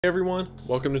Hey everyone,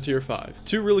 welcome to Tier 5.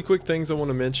 Two really quick things I want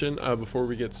to mention before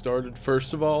we get started.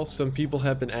 First of all, some people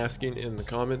have been asking in the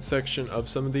comment section of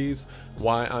some of these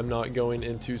why I'm not going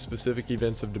into specific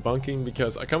events of debunking,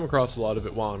 because I come across a lot of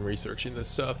it while I'm researching this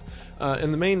stuff.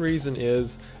 And the main reason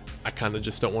is I kind of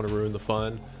just don't want to ruin the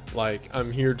fun. Like,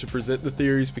 I'm here to present the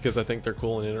theories because I think they're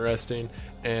cool and interesting,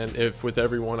 and if with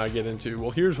everyone I get into, well,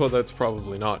 here's why that's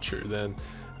probably not true, then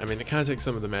I mean, it kind of takes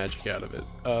some of the magic out of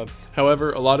it.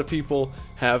 However, a lot of people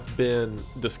have been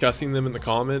discussing them in the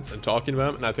comments and talking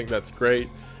about them, and I think that's great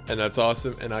and that's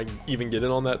awesome, and I even get in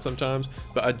on that sometimes,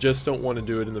 but I just don't want to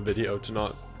do it in the video to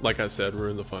not, like I said,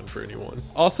 ruin the fun for anyone.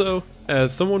 Also,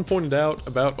 as someone pointed out,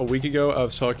 about a week ago I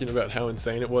was talking about how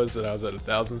insane it was that I was at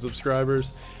 1,000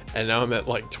 subscribers, and now I'm at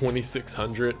like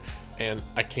 2,600, and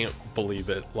I can't believe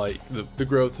it. Like, the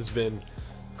growth has been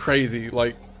crazy,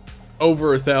 like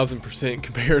over 1,000%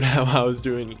 compared to how I was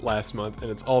doing last month, and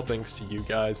it's all thanks to you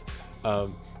guys.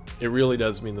 It really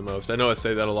does mean the most. I know I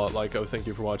say that a lot, like, oh, thank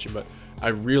you for watching, but I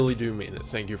really do mean it.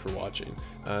 Thank you for watching,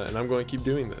 and I'm going to keep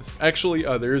doing this. Actually,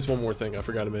 there is one more thing I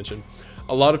forgot to mention.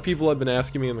 A lot of people have been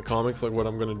asking me in the comments, like, what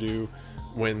I'm going to do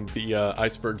when the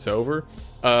iceberg's over.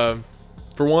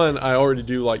 For one, I already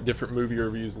do like different movie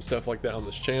reviews and stuff like that on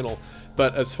this channel,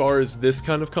 but as far as this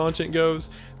kind of content goes,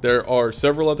 there are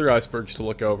several other icebergs to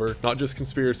look over, not just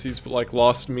conspiracies, but like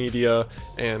lost media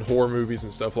and horror movies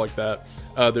and stuff like that.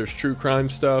 There's true crime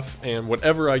stuff, and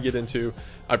whatever I get into,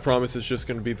 I promise it's just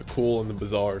going to be the cool and the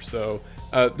bizarre. So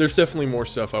there's definitely more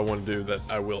stuff I want to do that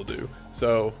I will do.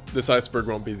 So this iceberg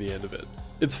won't be the end of it.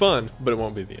 It's fun, but it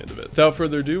won't be the end of it. Without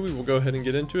further ado, we will go ahead and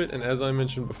get into it, and as I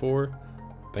mentioned before,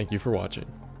 thank you for watching.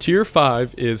 Tier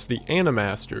 5 is the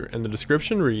Animaster, and the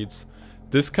description reads,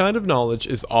 "This kind of knowledge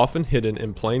is often hidden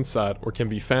in plain sight or can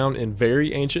be found in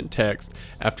very ancient text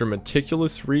after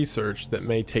meticulous research that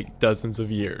may take dozens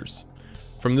of years.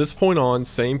 From this point on,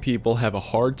 sane people have a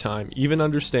hard time even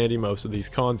understanding most of these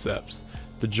concepts.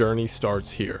 The journey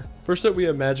starts here." First up, we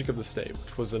have Magic of the State,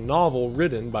 which was a novel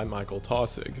written by Michael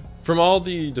Taussig. From all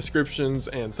the descriptions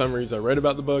and summaries I read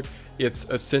about the book, it's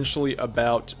essentially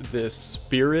about this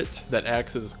spirit that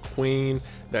acts as a queen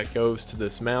that goes to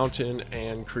this mountain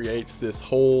and creates this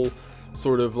whole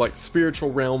sort of like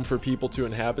spiritual realm for people to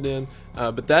inhabit in,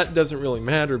 but that doesn't really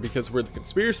matter, because where the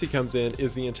conspiracy comes in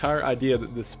is the entire idea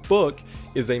that this book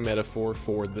is a metaphor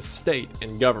for the state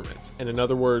and governments, and in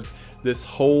other words, this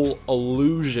whole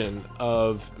illusion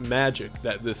of magic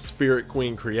that this spirit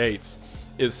queen creates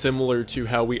is similar to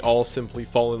how we all simply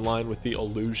fall in line with the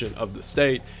illusion of the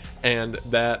state, and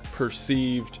that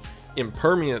perceived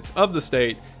impermanence of the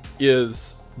state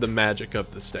is the magic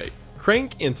of the state.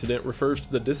 Crank Incident refers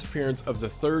to the disappearance of the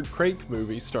third Crank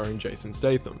movie starring Jason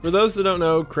Statham. For those that don't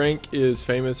know, Crank is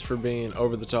famous for being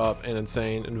over the top and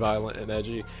insane and violent and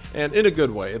edgy, and in a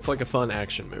good way. It's like a fun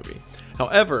action movie.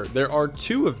 However, there are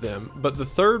two of them, but the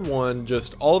third one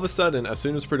just all of a sudden, as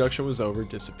soon as production was over,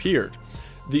 disappeared.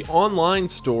 The online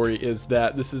story is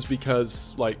that this is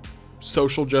because, like,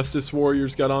 social justice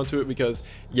warriors got onto it, because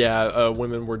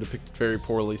women were depicted very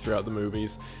poorly throughout the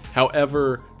movies.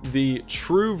 However, the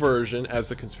true version, as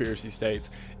the conspiracy states,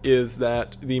 is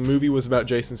that the movie was about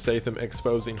Jason Statham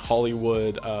exposing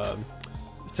Hollywood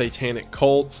satanic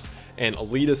cults and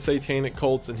elitist satanic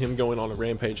cults, and him going on a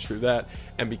rampage through that,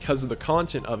 and because of the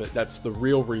content of it, that's the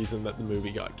real reason that the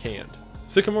movie got canned.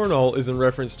 Sycamore Knoll is in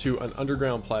reference to an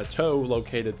underground plateau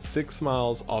located 6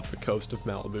 miles off the coast of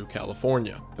Malibu,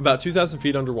 California. About 2,000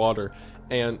 feet underwater,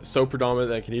 and so predominant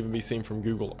that it can even be seen from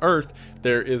Google Earth,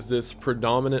 there is this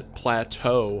predominant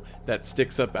plateau that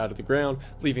sticks up out of the ground,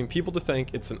 leaving people to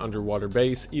think it's an underwater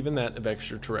base, even that of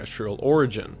extraterrestrial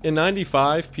origin. In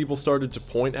 '95, people started to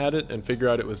point at it and figure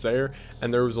out it was there,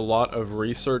 and there was a lot of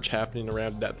research happening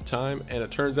around it at the time, and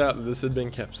it turns out that this had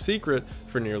been kept secret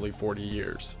for nearly 40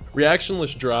 years.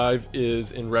 Reactionless drive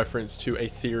is in reference to a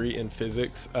theory in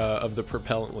physics of the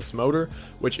propellantless motor,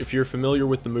 which, if you're familiar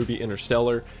with the movie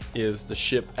Interstellar, is the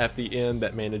ship at the end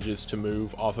that manages to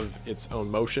move off of its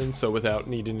own motion, so without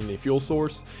needing any fuel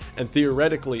source, and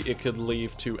theoretically it could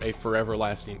lead to a forever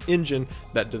lasting engine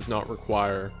that does not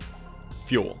require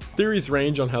fuel. Theories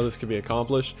range on how this could be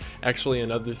accomplished. Actually,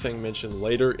 another thing mentioned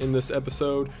later in this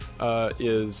episode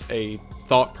is a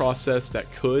thought process that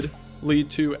could lead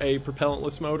to a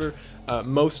propellantless motor.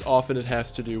 Most often it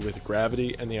has to do with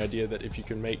gravity, and the idea that if you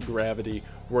can make gravity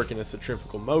work in a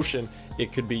centrifugal motion,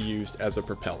 it could be used as a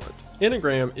propellant.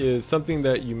 Enneagram is something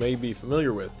that you may be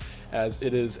familiar with, as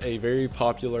it is a very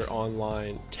popular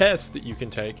online test that you can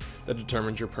take that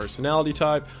determines your personality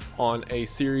type on a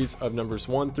series of numbers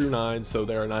 1 through 9, so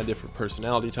there are 9 different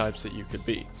personality types that you could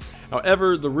be.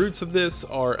 However, the roots of this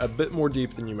are a bit more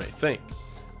deep than you may think.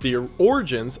 The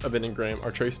origins of Enneagram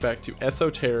are traced back to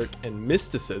esoteric and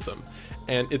mysticism,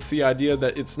 and it's the idea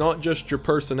that it's not just your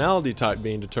personality type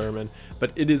being determined,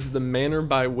 but it is the manner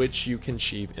by which you can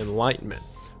achieve enlightenment.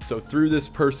 So through this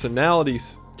personality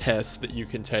test that you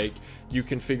can take, you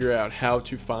can figure out how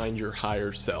to find your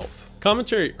higher self.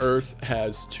 Commentary Earth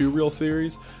has two real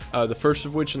theories, the first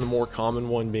of which, and the more common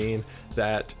one, being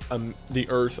that the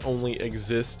Earth only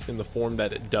exists in the form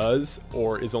that it does,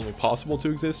 or is only possible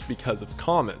to exist because of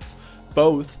comets.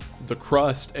 Both the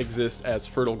crust exists as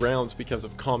fertile grounds because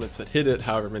of comets that hit it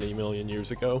however many million years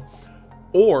ago,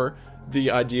 or the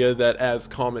idea that as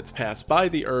comets pass by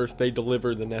the Earth, they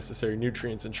deliver the necessary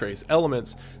nutrients and trace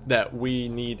elements that we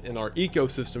need in our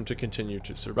ecosystem to continue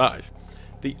to survive.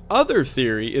 The other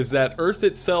theory is that Earth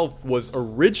itself was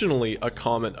originally a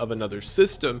comet of another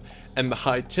system, and the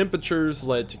high temperatures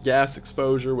led to gas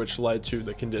exposure, which led to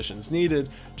the conditions needed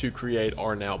to create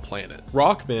our now planet.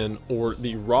 Rockmen, or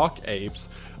the rock apes,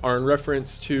 are in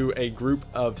reference to a group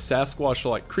of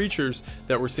Sasquatch-like creatures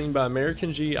that were seen by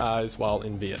American GIs while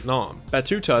in Vietnam.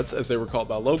 Batututs, as they were called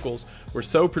by locals, were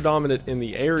so predominant in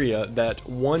the area that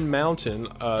one mountain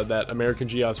that American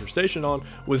GIs were stationed on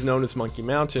was known as Monkey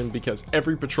Mountain, because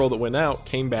every patrol that went out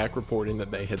came back reporting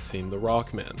that they had seen the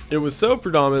Rockmen. It was so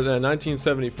predominant that in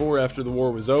 1974, after the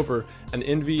war was over, an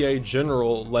NVA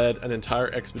general led an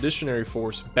entire expeditionary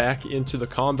force back into the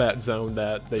combat zone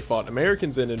that they fought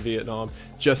Americans in Vietnam,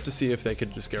 just to see if they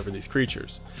could discover these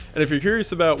creatures. And if you're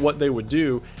curious about what they would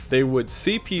do, they would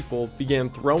see people, begin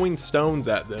throwing stones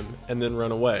at them, and then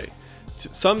run away.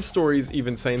 Some stories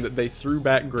even saying that they threw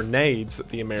back grenades that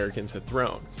the Americans had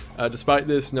thrown. Despite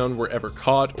this, none were ever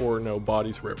caught or no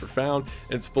bodies were ever found,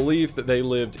 and it's believed that they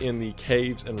lived in the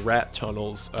caves and rat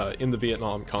tunnels in the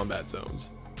Vietnam combat zones.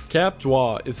 Cap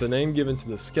Dwa is the name given to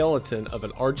the skeleton of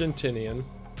an Argentinian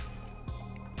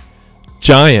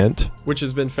giant, which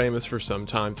has been famous for some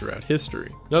time throughout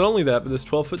history. Not only that, but this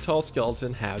 12-foot tall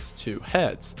skeleton has two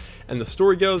heads. And the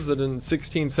story goes that in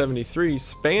 1673,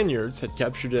 Spaniards had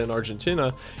captured it in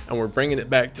Argentina and were bringing it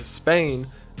back to Spain.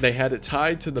 They had it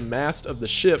tied to the mast of the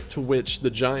ship, to which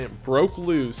the giant broke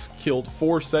loose, killed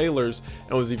 4 sailors,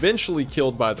 and was eventually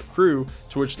killed by the crew,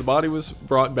 to which the body was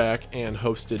brought back and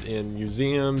hosted in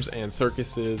museums and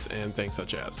circuses and things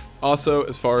such as. Also,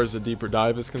 as far as a deeper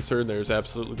dive is concerned, there's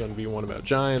absolutely going to be one about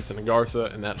giants and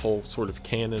Agartha and that whole sort of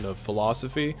canon of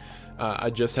philosophy.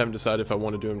 I just haven't decided if I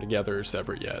want to do them together or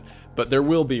separate yet, but there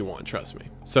will be one, trust me.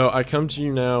 So I come to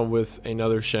you now with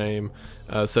another shame,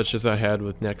 such as I had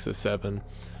with Nexus 7.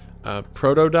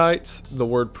 Protodytes, the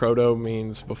word proto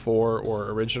means before or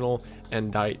original,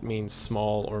 and dite means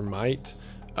small or mite.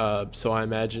 So I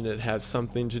imagine it has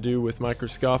something to do with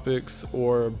microscopics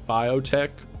or biotech,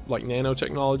 like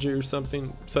nanotechnology or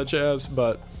something such as,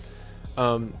 but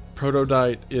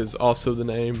protodyte is also the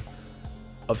name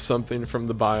of something from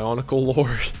the Bionicle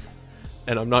lore,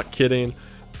 and I'm not kidding.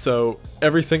 So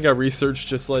everything I researched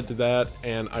just led to that,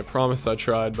 and I promise I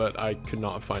tried, but I could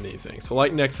not find anything. So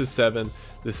like Nexus 7,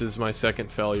 this is my second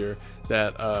failure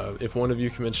that if one of you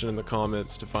can mention in the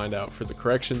comments to find out for the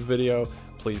corrections video,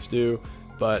 please do.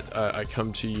 But I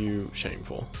come to you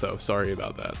shameful, so sorry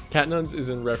about that. Cat nuns is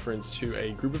in reference to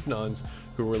a group of nuns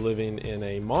who were living in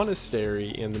a monastery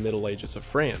in the Middle Ages of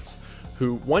France,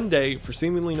 who one day, for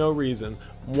seemingly no reason,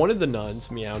 one of the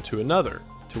nuns meowed to another,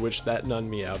 to which that nun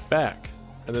meowed back.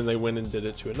 And then they went and did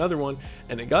it to another one,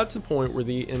 and it got to the point where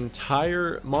the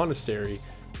entire monastery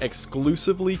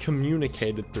exclusively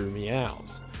communicated through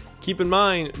meows. Keep in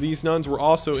mind, these nuns were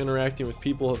also interacting with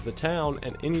people of the town,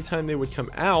 and anytime they would come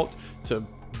out to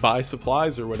buy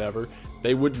supplies or whatever,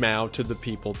 they would meow to the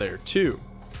people there too.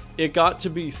 It got to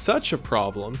be such a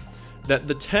problem that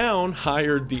the town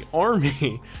hired the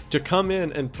army to come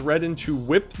in and threaten to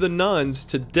whip the nuns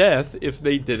to death if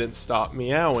they didn't stop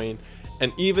meowing,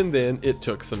 and even then it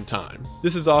took some time.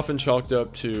 This is often chalked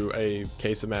up to a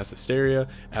case of mass hysteria,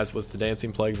 as was the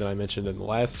dancing plague that I mentioned in the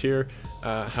last tier.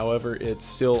 However, it's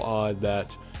still odd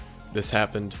that this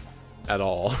happened at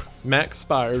all. Max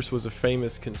Spires was a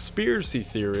famous conspiracy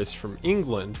theorist from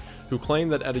England who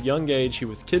claimed that at a young age he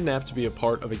was kidnapped to be a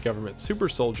part of a government super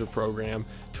soldier program,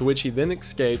 to which he then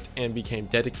escaped and became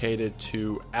dedicated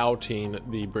to outing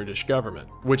the British government,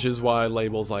 which is why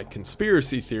labels like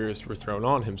conspiracy theorist were thrown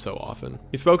on him so often.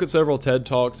 He spoke at several TED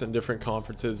Talks and different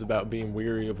conferences about being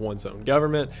weary of one's own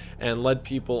government, and led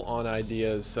people on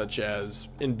ideas such as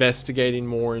investigating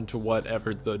more into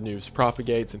whatever the news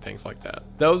propagates and things like that.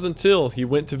 That was until he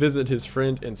went to visit his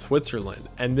friend in Switzerland,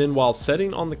 and then while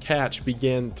sitting on the couch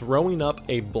began throwing throwing up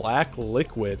a black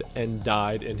liquid and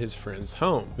died in his friend's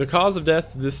home. The cause of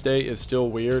death to this day is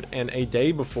still weird, and a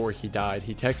day before he died,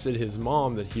 he texted his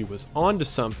mom that he was onto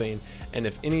something and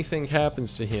if anything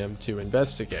happens to him to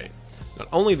investigate. Not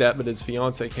only that, but his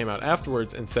fiance came out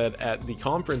afterwards and said at the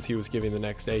conference he was giving the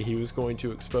next day, he was going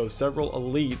to expose several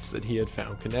elites that he had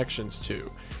found connections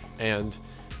to. And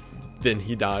then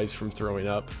he dies from throwing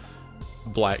up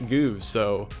black goo,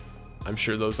 so I'm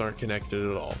sure those aren't connected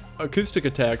at all. Acoustic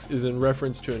attacks is in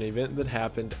reference to an event that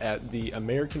happened at the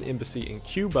American Embassy in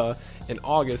Cuba in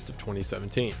August of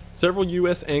 2017. Several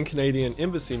US and Canadian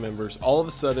embassy members all of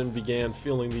a sudden began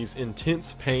feeling these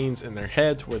intense pains in their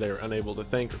heads where they were unable to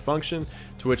think or function,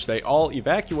 to which they all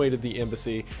evacuated the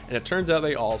embassy, and it turns out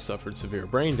they all suffered severe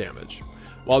brain damage.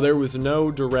 While there was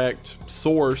no direct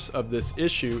source of this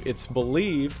issue, it's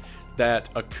believed that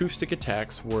acoustic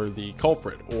attacks were the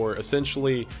culprit, or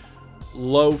essentially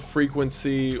low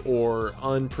frequency or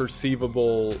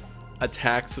unperceivable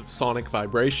attacks of sonic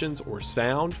vibrations or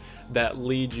sound that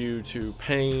lead you to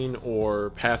pain or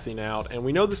passing out. And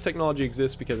we know this technology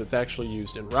exists because it's actually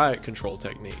used in riot control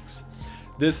techniques.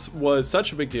 This was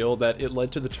such a big deal that it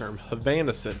led to the term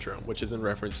Havana Syndrome, which is in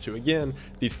reference to, again,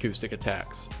 these acoustic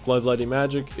attacks. Bloodletting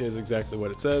magic is exactly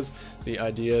what it says. The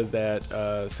idea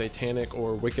that satanic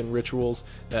or Wiccan rituals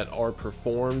that are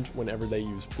performed whenever they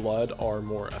use blood are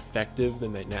more effective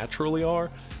than they naturally are.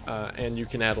 And you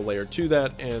can add a layer to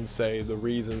that and say the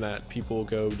reason that people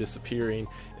go disappearing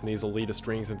in these elitist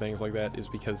rings and things like that is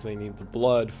because they need the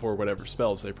blood for whatever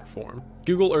spells they perform.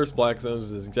 Google Earth's black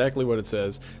zones is exactly what it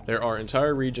says. There are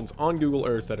entire regions on Google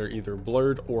Earth that are either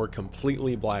blurred or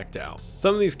completely blacked out.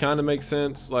 Some of these kind of make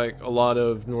sense, like a lot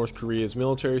of North Korea's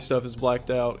military stuff is blacked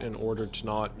out in order to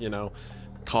not,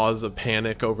 cause a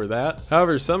panic over that.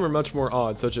 However, some are much more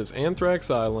odd, such as Anthrax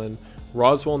Island,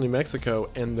 Roswell, New Mexico,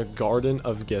 and the Garden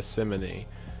of Gethsemane.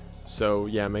 So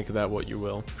yeah, make of that what you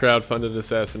will. Crowdfunded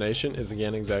assassination is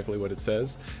again exactly what it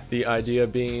says. The idea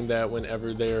being that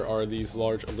whenever there are these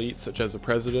large elites, such as a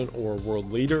president or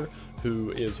world leader,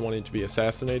 who is wanting to be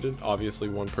assassinated, obviously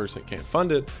one person can't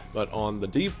fund it, but on the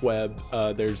deep web,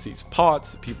 there's these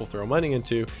pots that people throw money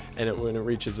into, and when it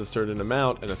reaches a certain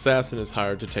amount, an assassin is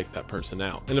hired to take that person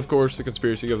out. And of course, the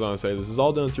conspiracy goes on to say this is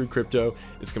all done through crypto,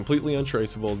 it's completely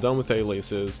untraceable, done with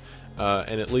aliases,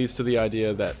 and it leads to the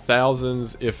idea that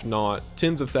thousands, if not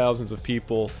tens of thousands of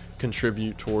people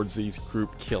contribute towards these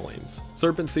group killings.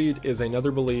 Serpent seed is another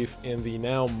belief in the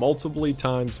now multiple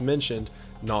times mentioned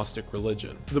Gnostic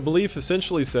religion. The belief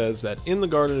essentially says that in the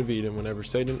Garden of Eden, whenever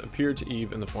Satan appeared to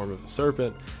Eve in the form of a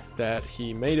serpent, that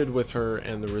he mated with her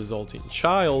and the resulting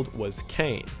child was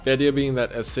Cain. The idea being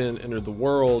that as sin entered the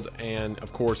world, and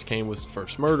of course Cain was the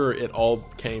first murderer, it all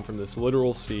came from this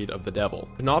literal seed of the devil.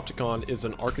 Panopticon is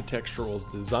an architectural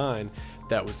design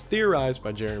that was theorized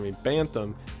by Jeremy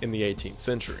Bentham in the 18th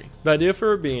century. The idea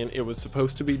for it being, it was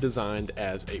supposed to be designed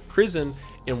as a prison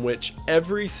in which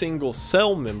every single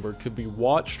cell member could be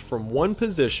watched from one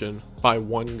position by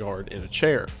one guard in a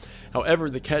chair. However,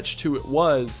 the catch to it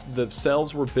was the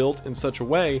cells were built in such a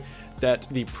way that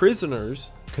the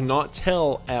prisoners could not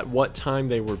tell at what time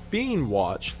they were being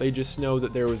watched. They just know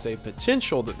that there was a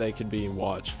potential that they could be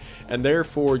watched, and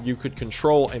therefore you could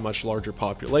control a much larger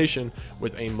population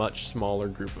with a much smaller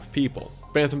group of people.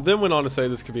 Bentham then went on to say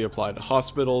this could be applied to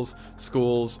hospitals,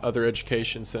 schools, other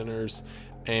education centers,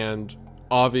 and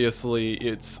obviously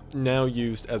it's now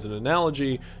used as an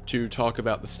analogy to talk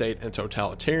about the state and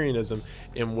totalitarianism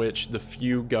in which the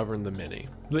few govern the many.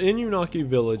 The Inunaki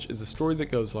village is a story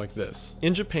that goes like this.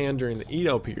 In Japan during the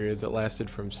Edo period that lasted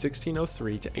from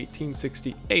 1603 to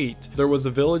 1868, there was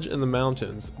a village in the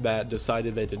mountains that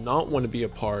decided they did not want to be a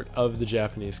part of the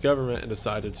Japanese government and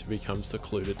decided to become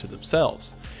secluded to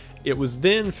themselves. It was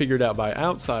then figured out by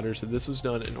outsiders that this was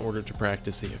done in order to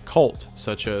practice the occult,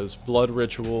 such as blood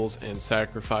rituals and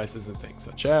sacrifices and things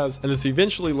such as, and this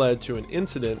eventually led to an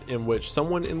incident in which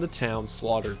someone in the town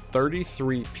slaughtered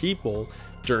 33 people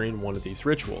during one of these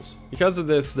rituals. Because of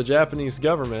this, the Japanese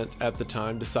government at the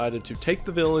time decided to take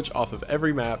the village off of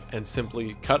every map and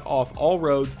simply cut off all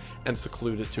roads and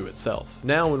seclude it to itself.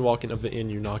 Now when walking up the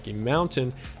Inunaki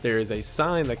mountain, there is a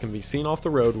sign that can be seen off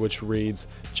the road which reads,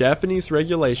 "Japanese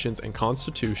regulations and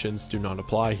constitutions do not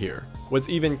apply here." What's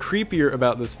even creepier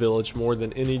about this village, more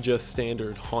than any just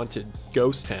standard haunted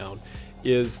ghost town,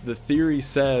 is the theory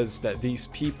says that these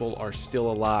people are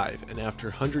still alive, and after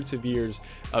hundreds of years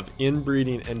of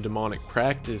inbreeding and demonic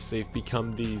practice, they've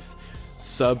become these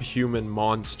subhuman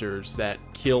monsters that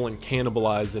kill and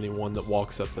cannibalize anyone that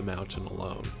walks up the mountain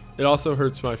alone. It also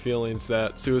hurts my feelings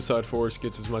that Suicide Forest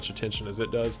gets as much attention as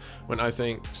it does, when I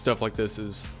think stuff like this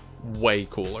is way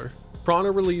cooler.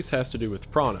 Prana release has to do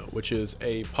with prana, which is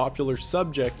a popular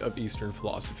subject of Eastern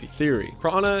philosophy theory.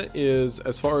 Prana is,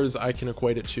 as far as I can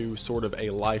equate it to, sort of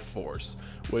a life force,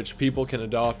 which people can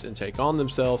adopt and take on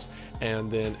themselves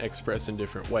and then express in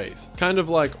different ways. Kind of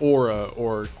like aura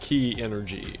or ki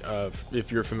energy,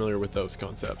 if you're familiar with those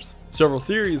concepts. Several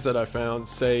theories that I found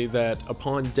say that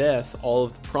upon death, all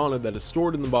of the prana that is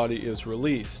stored in the body is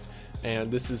released.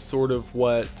 And this is sort of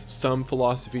what some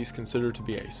philosophies consider to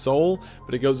be a soul,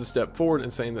 but it goes a step forward in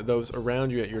saying that those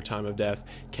around you at your time of death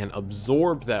can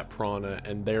absorb that prana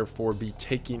and therefore be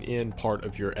taking in part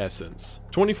of your essence.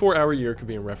 24-hour year could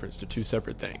be in reference to two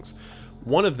separate things.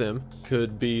 One of them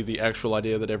could be the actual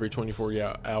idea that every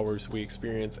 24 hours we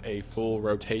experience a full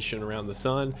rotation around the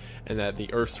sun, and that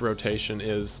the Earth's rotation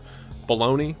is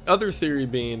baloney. Other theory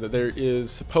being that there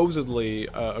is supposedly,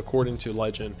 according to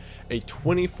legend, a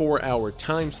 24-hour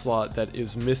time slot that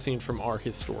is missing from our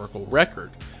historical record,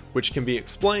 which can be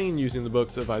explained using the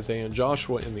books of Isaiah and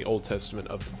Joshua in the Old Testament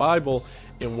of the Bible,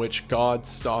 in which God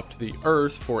stopped the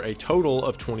earth for a total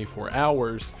of 24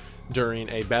 hours during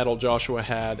a battle Joshua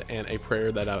had and a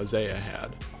prayer that Isaiah had.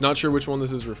 Not sure which one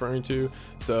this is referring to,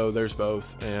 so there's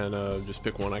both, and just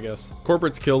pick one, I guess.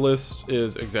 Corporate's kill list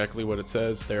is exactly what it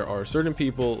says. There are certain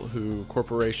people who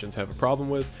corporations have a problem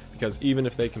with, because even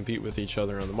if they compete with each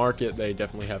other on the market, they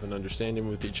definitely have an understanding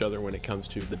with each other when it comes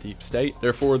to the deep state.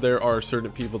 Therefore, there are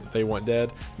certain people that they want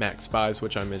dead. Max Spies,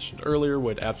 which I mentioned earlier,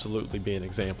 would absolutely be an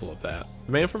example of that.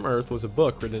 The Man from Earth was a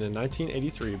book written in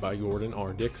 1983 by Gordon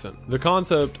R. Dickson. The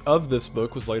concept of this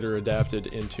book was later adapted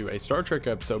into a Star Trek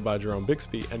episode by Jerome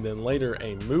Bixby, and then later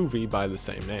a movie by the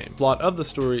same name. The plot of the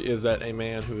story is that a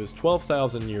man who is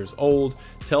 12,000 years old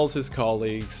tells his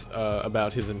colleagues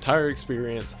about his entire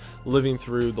experience living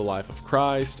through the life of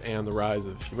Christ and the rise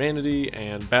of humanity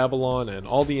and Babylon and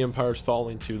all the empires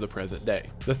falling to the present day.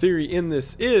 The theory in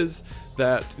this is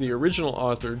that the original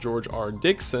author, George R.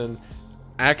 Dickson,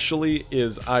 actually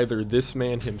is either this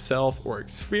man himself or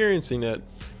experiencing it,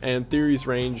 and theories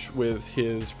range with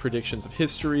his predictions of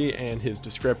history and his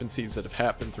discrepancies that have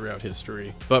happened throughout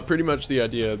history. But pretty much the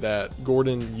idea that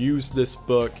Gordon used this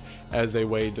book as a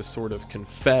way to sort of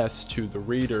confess to the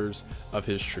readers of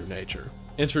his true nature.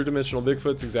 Interdimensional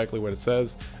Bigfoot's exactly what it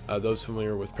says. Those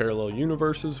familiar with parallel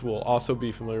universes will also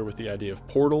be familiar with the idea of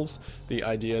portals, the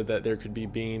idea that there could be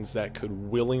beings that could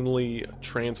willingly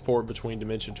transport between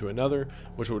dimension to another,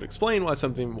 which would explain why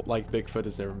something like Bigfoot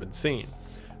has never been seen.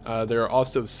 There are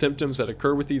also symptoms that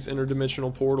occur with these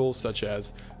interdimensional portals, such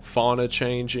as fauna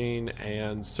changing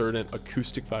and certain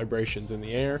acoustic vibrations in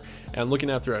the air. And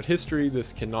looking at throughout history,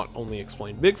 this can not only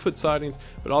explain Bigfoot sightings,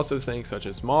 but also things such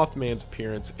as Mothman's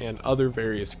appearance and other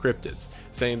various cryptids,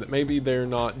 saying that maybe they're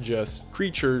not just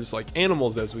creatures like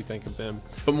animals as we think of them,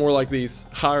 but more like these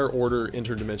higher order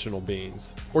interdimensional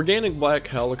beings. Organic black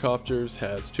helicopters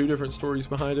has two different stories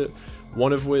behind it.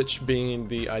 One of which being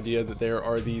the idea that there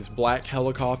are these black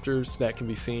helicopters that can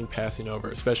be seen passing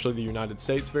over, especially the United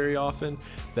States very often,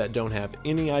 that don't have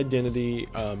any identity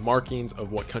markings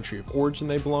of what country of origin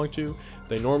they belong to.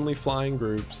 They normally fly in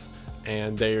groups,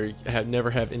 and they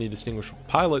never have any distinguishable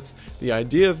pilots. The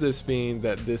idea of this being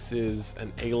that this is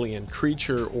an alien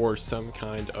creature or some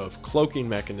kind of cloaking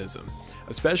mechanism,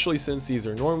 especially since these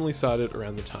are normally sighted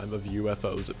around the time of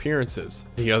UFOs appearances.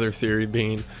 The other theory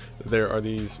being there are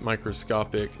these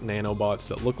microscopic nanobots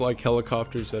that look like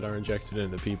helicopters that are injected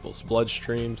into people's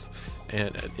bloodstreams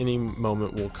and at any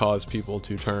moment will cause people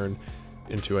to turn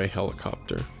into a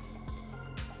helicopter.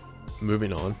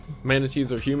 Moving on.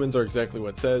 Manatees or humans are exactly what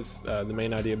it says. The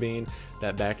main idea being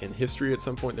that back in history at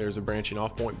some point there's a branching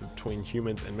off point between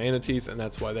humans and manatees, and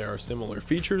that's why there are similar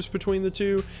features between the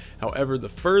two. However, the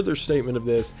further statement of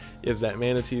this is that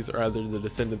manatees are either the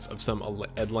descendants of some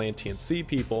Atlantean sea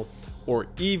people or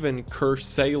even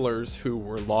cursed sailors who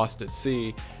were lost at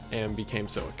sea and became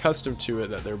so accustomed to it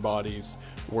that their bodies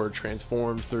were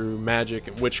transformed through magic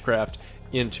and witchcraft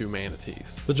into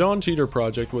manatees. The John Titor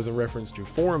project was in reference to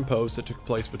forum posts that took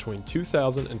place between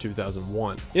 2000 and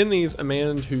 2001. In these, a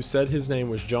man who said his name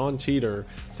was John Titor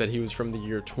said he was from the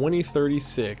year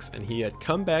 2036 and he had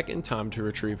come back in time to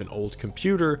retrieve an old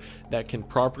computer that can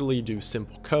properly do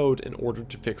simple code in order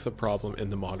to fix a problem in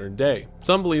the modern day.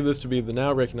 Some believe this to be the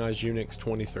now recognized Unix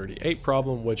 2038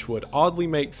 problem, which would oddly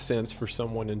make sense for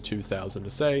someone in 2000 to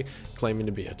say, claiming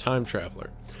to be a time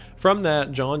traveler. From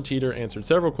that, John Teeter answered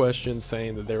several questions,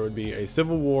 saying that there would be a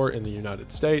civil war in the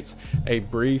United States, a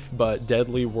brief but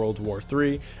deadly World War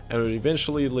III, and would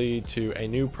eventually lead to a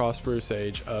new prosperous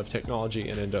age of technology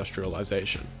and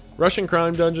industrialization. Russian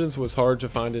crime dungeons was hard to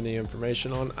find any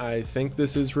information on. I think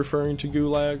this is referring to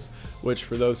gulags, which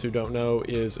for those who don't know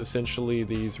is essentially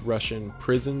these Russian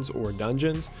prisons or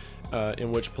dungeons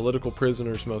in which political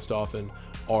prisoners most often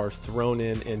are thrown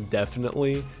in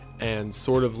indefinitely and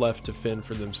sort of left to fend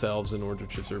for themselves in order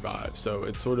to survive. So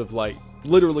it's sort of like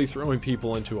literally throwing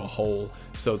people into a hole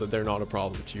so that they're not a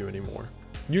problem to you anymore.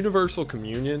 Universal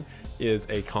communion is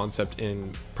a concept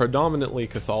in predominantly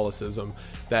Catholicism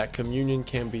that communion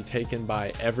can be taken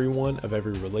by everyone of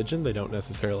every religion. They don't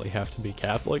necessarily have to be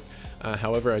Catholic.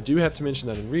 However, I do have to mention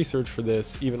that in research for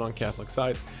this, even on Catholic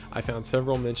sites, I found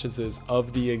several mentions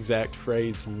of the exact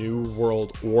phrase New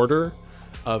World Order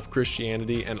of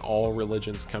Christianity and all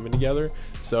religions coming together.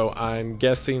 So I'm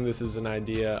guessing this is an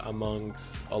idea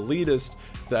amongst elitists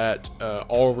that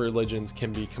all religions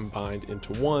can be combined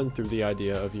into one through the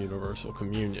idea of universal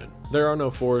communion. There Are No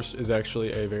Forests is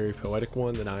actually a very poetic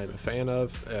one that I am a fan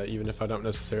of, even if I don't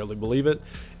necessarily believe it.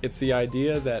 It's the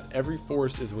idea that every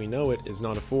forest as we know it is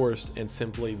not a forest and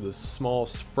simply the small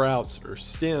sprouts or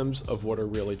stems of what are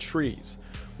really trees.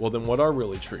 Well, then what are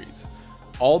really trees?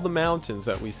 All the mountains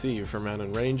that we see, from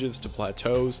mountain ranges to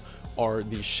plateaus, are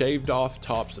the shaved off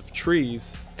tops of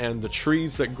trees, and the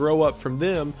trees that grow up from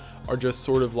them are just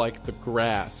sort of like the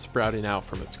grass sprouting out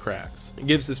from its cracks. It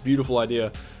gives this beautiful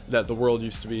idea that the world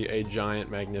used to be a giant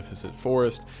magnificent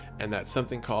forest and that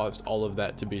something caused all of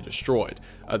that to be destroyed.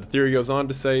 The theory goes on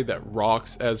to say that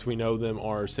rocks as we know them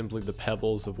are simply the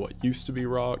pebbles of what used to be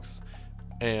rocks,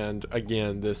 and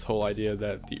again this whole idea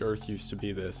that the earth used to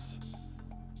be this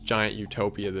giant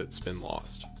utopia that's been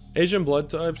lost. Asian blood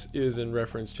types is in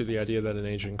reference to the idea that in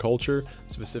Asian culture,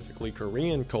 specifically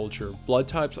Korean culture, blood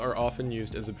types are often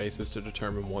used as a basis to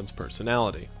determine one's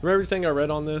personality. From everything I read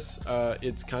on this,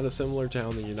 it's kind of similar to how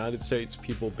in the United States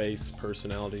people base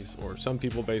personalities, or some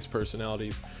people base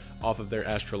personalities off of their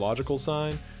astrological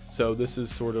sign. So this is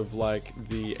sort of like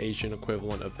the Asian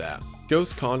equivalent of that.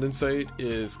 Ghost condensate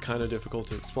is kind of difficult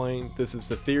to explain. This is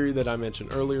the theory that I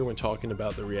mentioned earlier when talking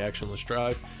about the reactionless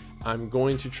drive. I'm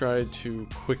going to try to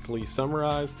quickly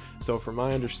summarize. So from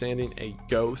my understanding, a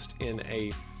ghost in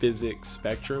a physics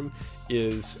spectrum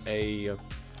is a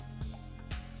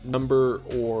number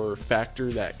or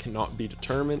factor that cannot be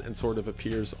determined and sort of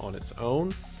appears on its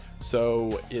own.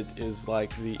 So it is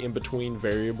like the in-between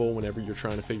variable whenever you're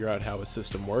trying to figure out how a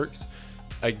system works.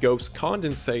 A ghost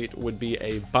condensate would be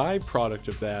a byproduct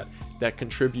of that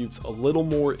contributes a little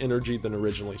more energy than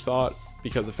originally thought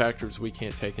because of factors we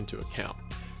can't take into account.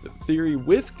 The theory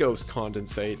with ghost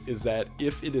condensate is that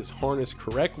if it is harnessed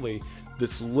correctly,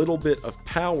 this little bit of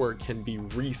power can be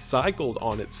recycled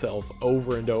on itself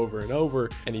over and over and over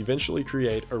and eventually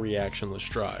create a reactionless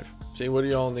drive. See, what do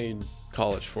y'all need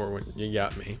college for when you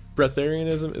got me?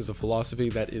 Breatharianism is a philosophy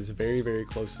that is very, very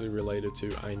closely related to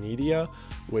Ainedia,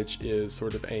 which is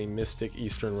sort of a mystic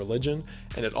Eastern religion,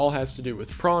 and it all has to do with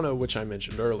prana, which I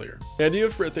mentioned earlier. The idea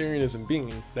of breatharianism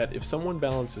being that if someone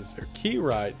balances their ki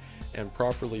right and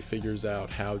properly figures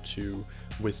out how to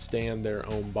withstand their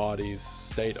own body's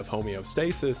state of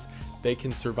homeostasis, they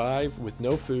can survive with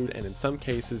no food and in some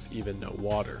cases even no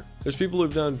water. There's people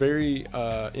who've done very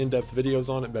in-depth videos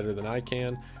on it, better than I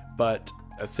can, but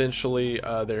essentially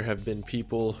there have been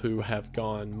people who have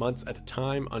gone months at a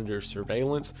time under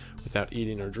surveillance without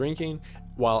eating or drinking,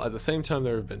 while at the same time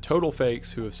there have been total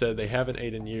fakes who have said they haven't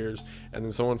ate in years, and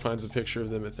then someone finds a picture of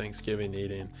them at Thanksgiving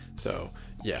eating. So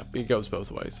yeah, it goes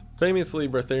both ways. Famously,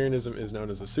 breatharianism is known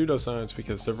as a pseudoscience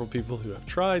because several people who have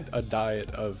tried a diet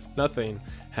of nothing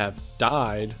have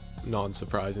died,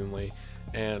 non-surprisingly,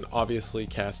 and obviously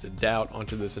casted doubt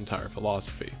onto this entire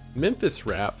philosophy. Memphis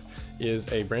rap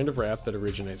is a brand of rap that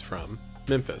originates from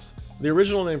Memphis. The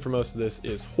original name for most of this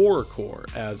is horrorcore,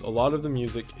 as a lot of the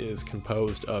music is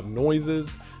composed of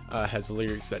noises, has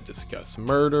lyrics that discuss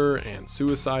murder and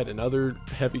suicide and other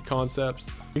heavy concepts.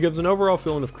 It gives an overall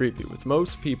feeling of creepy, with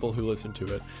most people who listen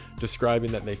to it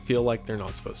describing that they feel like they're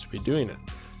not supposed to be doing it.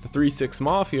 The 3-6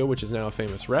 Mafia, which is now a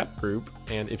famous rap group,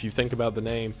 and if you think about the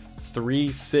name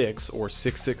 3-6 or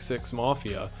 666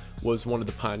 Mafia, was one of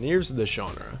the pioneers of this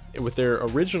genre, with their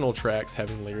original tracks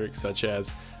having lyrics such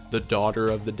as "the daughter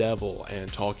of the devil"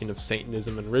 and talking of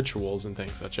Satanism and rituals and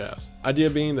things such as.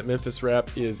 Idea being that Memphis rap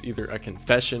is either a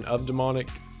confession of demonic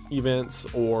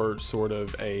events or sort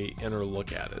of a inner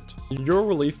look at it. The Ural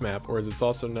relief map, or as it's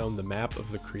also known, the map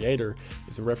of the creator,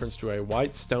 is in reference to a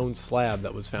white stone slab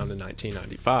that was found in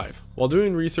 1995. While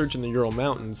doing research in the Ural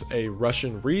Mountains, a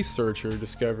Russian researcher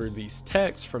discovered these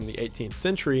texts from the 18th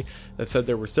century that said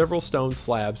there were several stone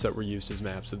slabs that were used as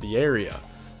maps of the area.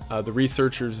 The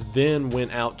researchers then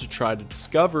went out to try to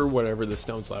discover whatever the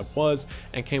stone slab was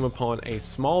and came upon a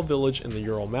small village in the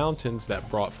Ural Mountains that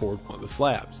brought forward one of the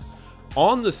slabs.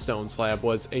 On the stone slab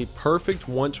was a perfect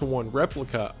one-to-one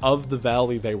replica of the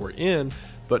valley they were in,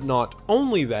 but not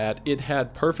only that, it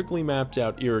had perfectly mapped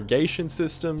out irrigation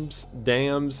systems,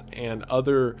 dams, and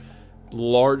other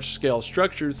large-scale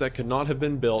structures that could not have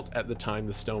been built at the time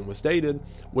the stone was dated,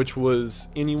 which was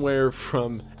anywhere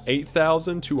from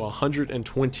 8,000 to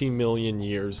 120 million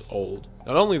years old.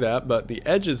 Not only that, but the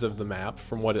edges of the map,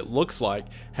 from what it looks like,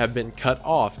 have been cut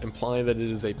off, implying that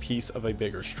it is a piece of a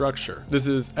bigger structure. This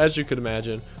is, as you could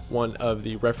imagine, one of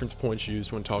the reference points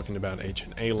used when talking about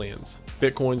ancient aliens.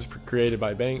 Bitcoins created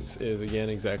by banks is again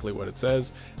exactly what it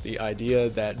says. The idea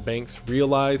that banks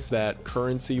realized that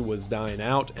currency was dying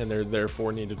out and there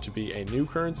therefore needed to be a new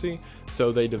currency,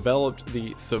 so they developed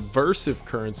the subversive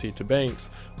currency to banks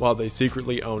while they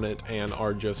secretly own it and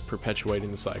are just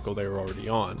perpetuating the cycle they were already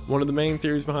on. One of the main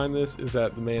theories behind this is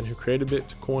that the man who created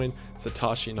Bitcoin,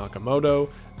 Satoshi Nakamoto,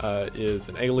 is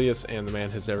an alias and the man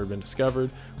has never been discovered,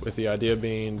 with the idea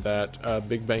being that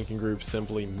big banking groups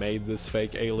simply made this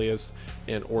fake alias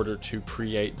in order to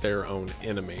create their own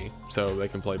enemy so they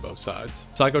can play both sides.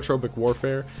 Psychotropic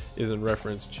warfare is in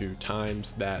reference to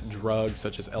times that drugs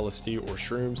such as LSD or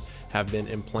shrooms have been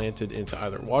implanted into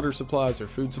either water supplies or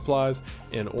food supplies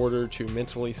in order to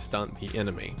mentally stunt the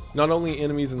enemy. Not only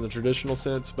enemies in the traditional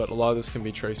sense, but a lot of this can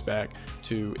be traced back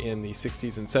to in the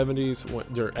 60s and 70s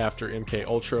after MK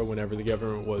Ultra, whenever the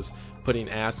government was putting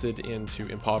acid into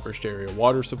impoverished area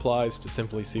water supplies to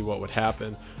simply see what would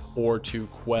happen, or to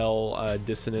quell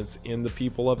dissonance in the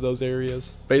people of those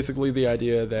areas. Basically the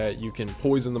idea that you can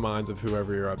poison the minds of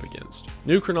whoever you're up against.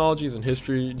 New chronologies and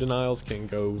history denials can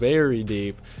go very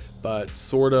deep, but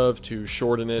sort of to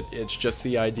shorten it, it's just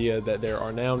the idea that there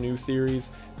are now new theories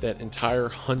that entire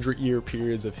 100-year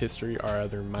periods of history are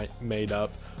either made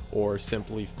up or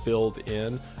simply filled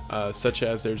in, such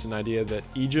as there's an idea that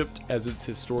Egypt, as it's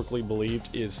historically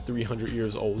believed, is 300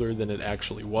 years older than it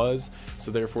actually was,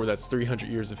 so therefore that's 300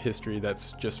 years of history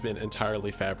that's just been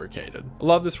entirely fabricated. A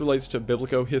lot of this relates to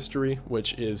biblical history,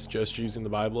 which is just using the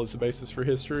Bible as the basis for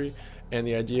history, and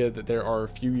the idea that there are a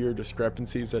few year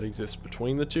discrepancies that exist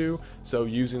between the two, so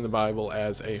using the Bible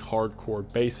as a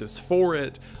hardcore basis for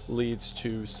it leads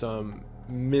to some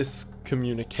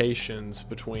miscommunications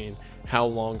between how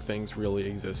long things really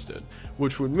existed,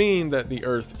 which would mean that the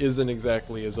Earth isn't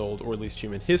exactly as old, or at least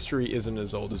human history isn't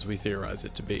as old as we theorize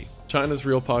it to be. China's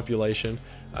real population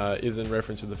is in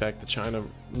reference to the fact that China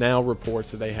now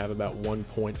reports that they have about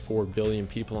 1.4 billion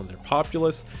people in their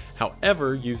populace.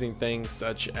 However, using things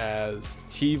such as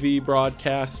TV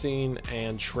broadcasting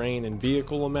and train and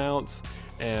vehicle amounts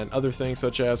and other things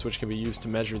such as which can be used to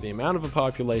measure the amount of a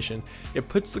population, it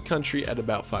puts the country at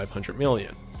about 500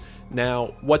 million. Now,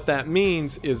 what that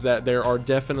means is that there are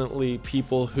definitely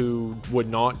people who would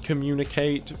not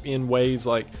communicate in ways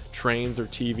like trains or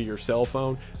TV or cell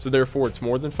phone, so therefore it's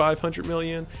more than 500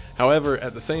 million. However,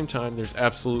 at the same time, there's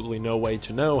absolutely no way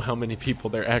to know how many people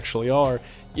there actually are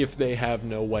if they have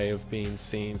no way of being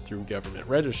seen through government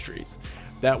registries.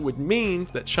 That would mean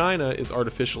that China is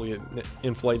artificially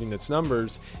inflating its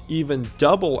numbers even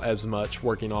double as much,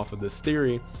 working off of this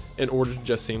theory, in order to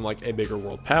just seem like a bigger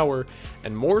world power,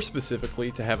 and more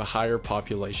specifically to have a higher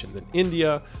population than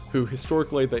India, who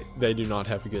historically they do not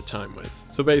have a good time with.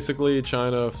 So basically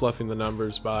China fluffing the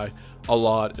numbers by a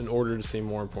lot in order to seem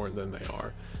more important than they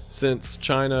are. Since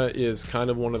China is kind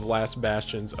of one of the last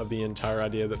bastions of the entire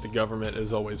idea that the government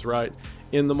is always right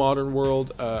in the modern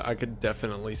world, I could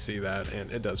definitely see that, and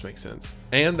it does make sense.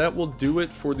 And that will do it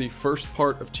for the first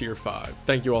part of Tier 5.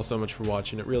 Thank you all so much for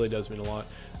watching. It really does mean a lot.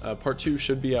 Part 2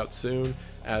 should be out soon,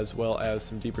 as well as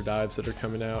some deeper dives that are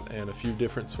coming out and a few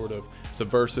different sort of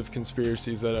subversive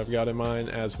conspiracies that I've got in mind,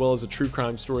 as well as a true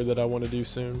crime story that I want to do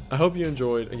soon. I hope you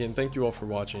enjoyed. Again, thank you all for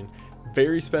watching.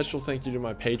 Very special thank you to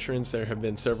my patrons. There have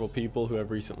been several people who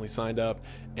have recently signed up,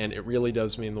 and it really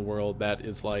does mean the world. That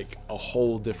is like a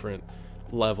whole different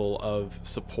level of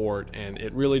support, and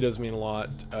it really does mean a lot,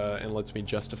 and lets me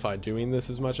justify doing this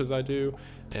as much as I do,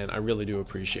 and I really do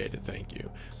appreciate it. Thank you.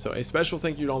 So a special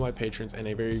thank you to all my patrons, and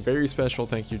a very, very special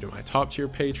thank you to my top tier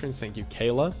patrons. Thank you,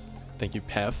 Kayla. Thank you,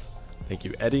 Pef. Thank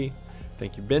you, Eddie.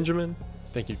 Thank you, Benjamin.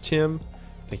 Thank you, Tim.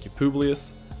 Thank you,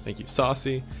 Publius. Thank you,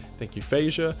 Saucy. Thank you,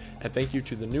 Phasia. And thank you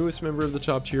to the newest member of the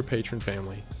top tier patron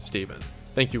family, Steven.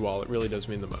 Thank you all, it really does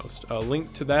mean the most. A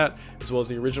link to that, as well as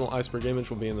the original iceberg image,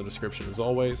 will be in the description as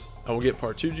always. I will get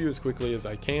part 2 to you as quickly as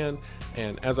I can,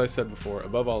 and as I said before,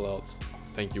 above all else,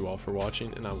 thank you all for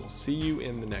watching, and I will see you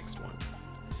in the next one.